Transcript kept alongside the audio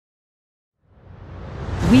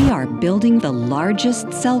We are building the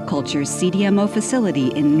largest cell culture CDMO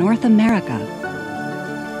facility in North America,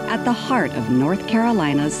 at the heart of North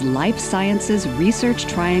Carolina's Life Sciences Research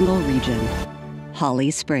Triangle region,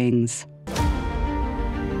 Holly Springs.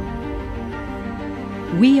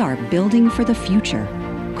 We are building for the future,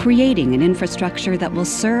 creating an infrastructure that will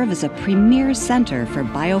serve as a premier center for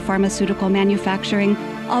biopharmaceutical manufacturing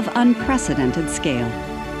of unprecedented scale,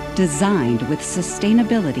 designed with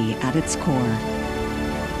sustainability at its core.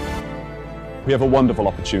 We have a wonderful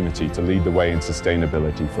opportunity to lead the way in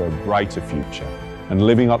sustainability for a brighter future and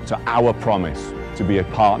living up to our promise to be a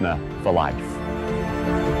partner for life.